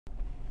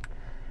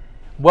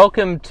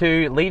Welcome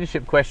to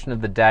Leadership Question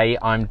of the Day.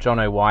 I'm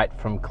Jono White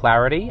from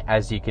Clarity.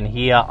 As you can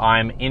hear,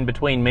 I'm in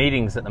between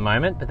meetings at the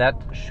moment, but that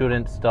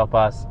shouldn't stop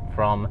us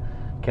from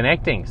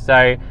connecting.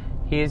 So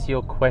here's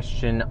your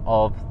question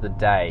of the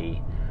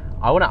day.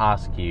 I want to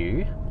ask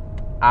you,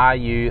 are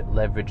you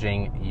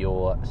leveraging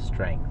your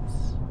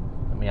strengths?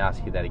 Let me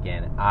ask you that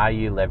again. Are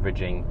you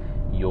leveraging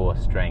your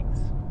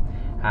strengths?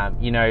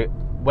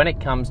 When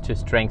it comes to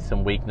strengths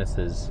and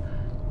weaknesses,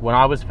 when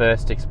I was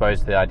first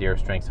exposed to the idea of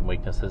strengths and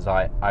weaknesses,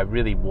 I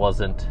really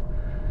wasn't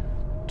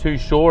too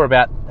sure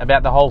about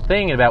the whole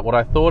thing and about what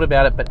I thought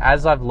about it. But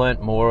as I've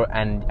learnt more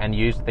and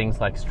used things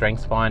like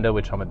StrengthsFinder,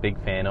 which I'm a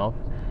big fan of,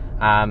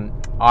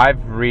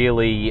 I've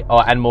really,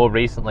 and more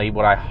recently,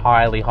 what I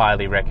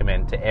highly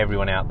recommend to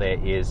everyone out there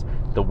is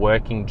the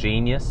Working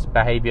Genius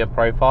Behavior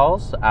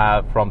Profiles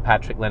from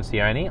Patrick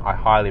Lencioni. I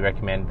highly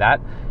recommend that,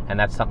 and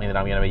that's something that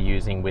I'm going to be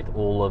using with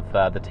all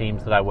of the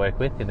teams that I work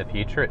with in the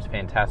future. It's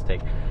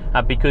fantastic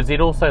because it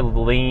also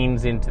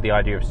leans into the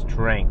idea of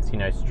strengths,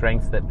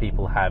 strengths that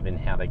people have in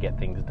how they get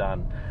things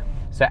done.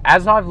 So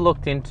as I've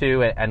looked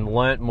into it and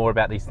learnt more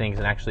about these things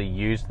and actually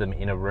used them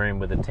in a room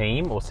with a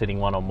team or sitting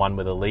one-on-one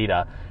with a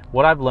leader,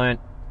 what I've learnt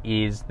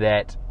is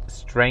that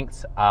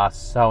strengths are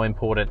so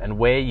important, and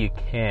where you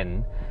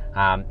can,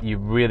 you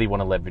really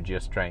want to leverage your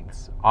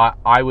strengths.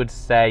 I would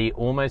say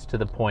almost to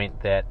the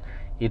point that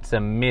it's a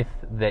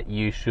myth that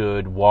you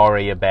should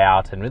worry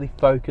about and really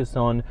focus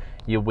on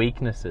your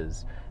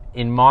weaknesses.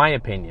 In my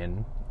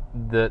opinion,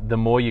 the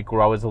more you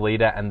grow as a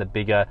leader and the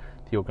bigger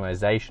the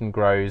organization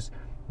grows,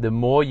 the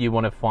more you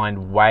want to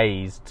find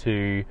ways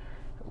to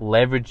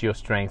leverage your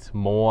strengths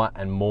more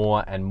and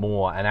more and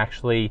more, and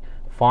actually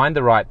find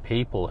the right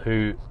people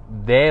who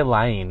their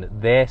lane,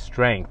 their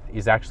strength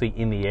is actually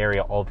in the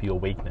area of your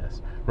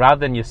weakness, rather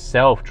than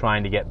yourself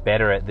trying to get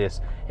better at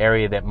this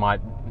area that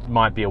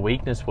might be a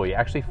weakness for you.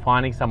 Actually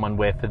finding someone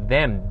where for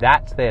them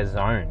that's their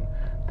zone,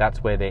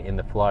 that's where they're in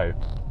the flow.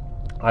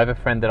 I have a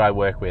friend that I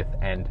work with,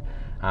 and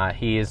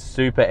he is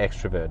super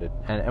extroverted,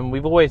 and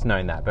we've always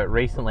known that, but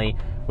recently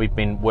we've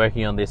been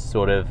working on this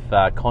sort of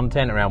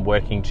content around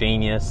Working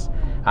Genius,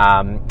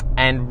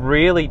 and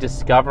really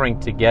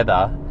discovering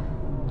together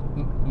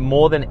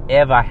more than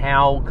ever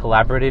how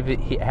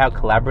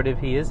collaborative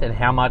he is, and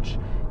how much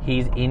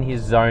he's in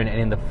his zone and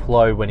in the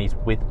flow when he's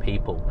with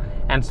people.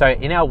 And so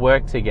in our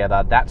work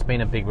together, that's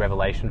been a big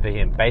revelation for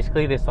him.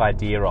 Basically this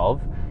idea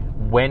of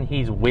when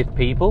he's with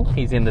people,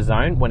 he's in the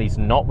zone. When he's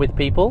not with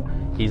people,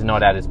 he's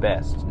not at his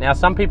best. Now,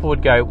 some people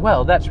would go,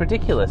 well, that's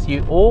ridiculous.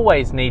 You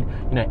always need,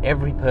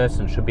 every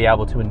person should be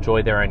able to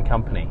enjoy their own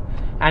company.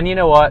 And you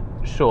know what?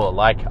 Sure,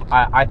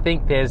 I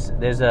think there's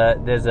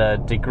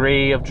a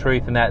degree of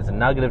truth in that. There's a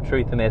nugget of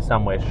truth in there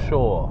somewhere,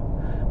 sure.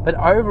 But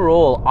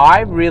overall,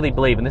 I really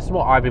believe, and this is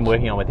what I've been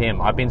working on with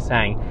him, I've been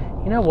saying,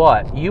 you know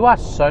what? You are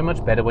so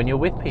much better when you're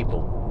with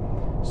people.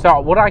 So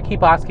what I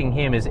keep asking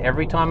him is,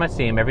 every time I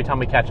see him, every time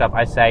we catch up,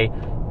 I say,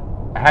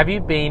 have you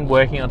been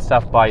working on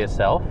stuff by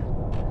yourself?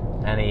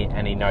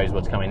 And he knows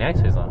what's coming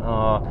next. He's like,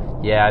 oh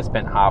yeah, I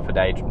spent half a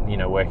day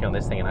working on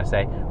this thing. And I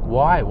say,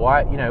 why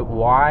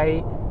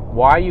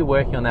are you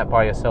working on that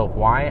by yourself?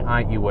 Why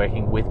aren't you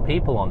working with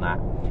people on that?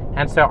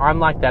 And so I'm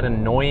like that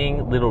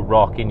annoying little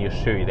rock in your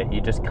shoe that you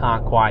just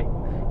can't quite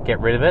get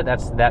rid of it.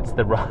 That's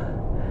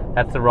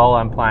the role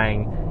I'm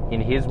playing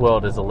in his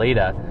world as a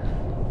leader.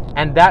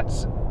 And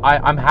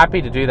I'm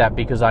happy to do that,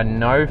 because I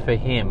know for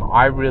him,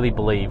 I really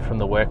believe from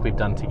the work we've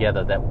done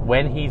together, that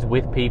when he's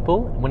with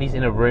people, when he's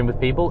in a room with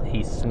people,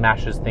 he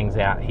smashes things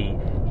out.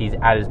 He's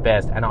at his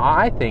best. And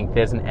I think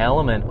there's an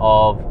element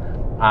of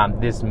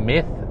this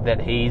myth that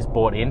he's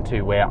bought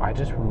into, where I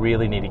just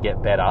really need to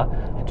get better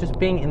at just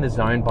being in the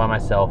zone by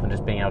myself and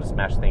just being able to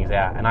smash things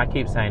out. And I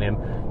keep saying to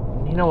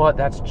him, you know what,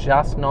 that's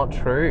just not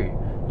true.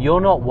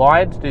 You're not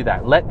wired to do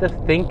that. Let the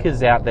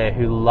thinkers out there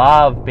who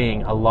love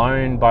being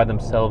alone by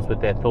themselves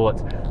with their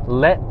thoughts,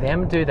 let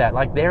them do that.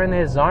 Like, they're in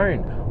their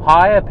zone.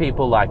 Hire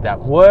people like that.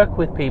 Work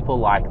with people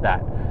like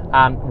that.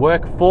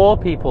 Work for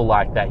people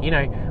like that.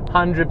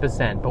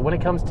 100%. But when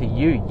it comes to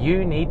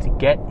you need to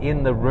get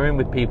in the room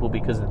with people,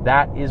 because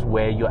that is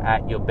where you're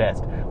at your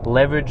best.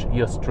 Leverage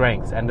your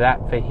strengths. And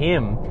that, for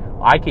him,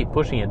 I keep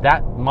pushing it,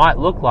 that might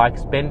look like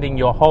spending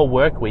your whole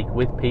work week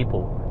with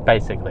people,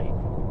 basically.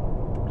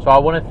 So I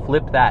want to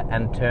flip that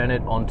and turn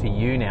it onto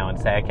you now and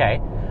say, okay,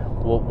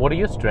 well, what are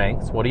your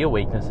strengths? What are your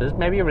weaknesses?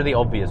 Maybe a really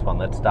obvious one.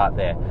 Let's start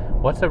there.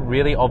 What's a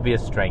really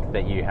obvious strength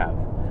that you have?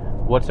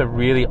 What's a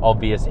really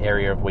obvious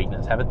area of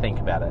weakness? Have a think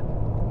about it.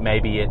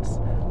 Maybe it's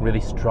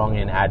really strong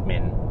in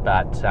admin,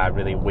 but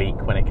really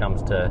weak when it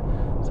comes to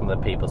some of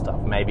the people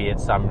stuff. Maybe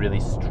it's really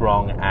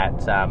strong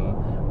at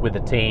with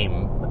a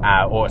team,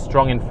 or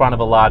strong in front of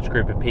a large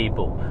group of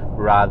people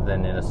rather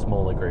than in a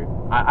smaller group.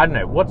 I don't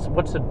know.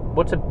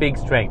 What's a big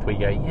strength where you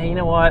go, yeah, you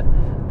know what?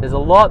 There's a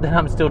lot that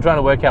I'm still trying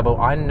to work out, but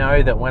I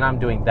know that when I'm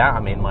doing that,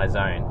 I'm in my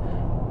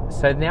zone.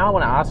 So now I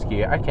want to ask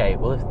you, okay,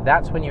 well, if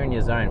that's when you're in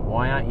your zone,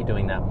 why aren't you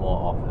doing that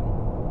more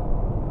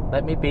often?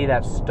 Let me be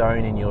that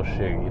stone in your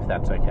shoe, if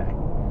that's okay.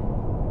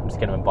 I'm just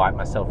going to invite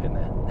myself in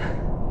there.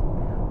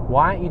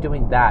 Why aren't you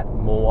doing that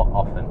more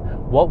often?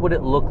 What would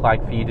it look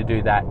like for you to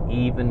do that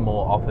even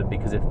more often?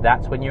 Because if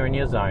that's when you're in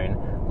your zone,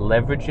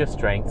 leverage your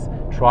strengths,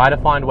 try to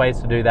find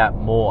ways to do that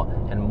more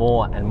and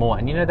more and more.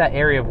 And you know that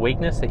area of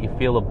weakness that you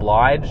feel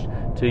obliged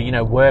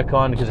to, work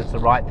on because it's the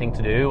right thing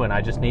to do and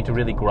I just need to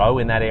really grow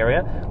in that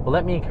area? Well,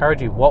 let me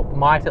encourage you, what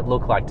might it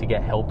look like to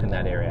get help in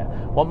that area?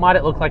 What might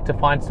it look like to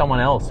find someone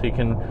else who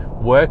can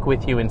work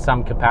with you in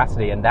some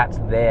capacity and that's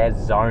their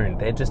zone?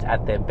 They're just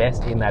at their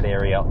best in that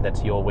area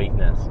that's your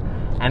weakness.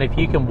 And if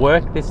you can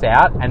work this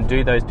out and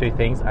do those two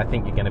things, I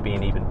think you're going to be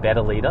an even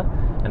better leader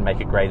and make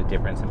a greater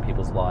difference in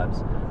people's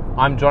lives.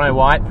 I'm Jono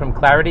White from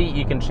Clarity.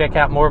 You can check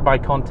out more of my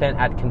content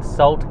at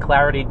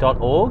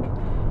consultclarity.org,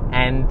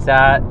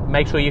 and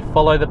make sure you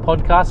follow the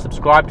podcast,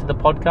 subscribe to the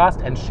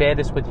podcast, and share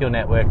this with your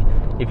network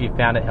if you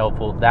found it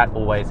helpful. That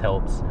always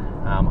helps.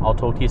 I'll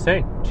talk to you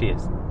soon.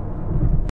 Cheers.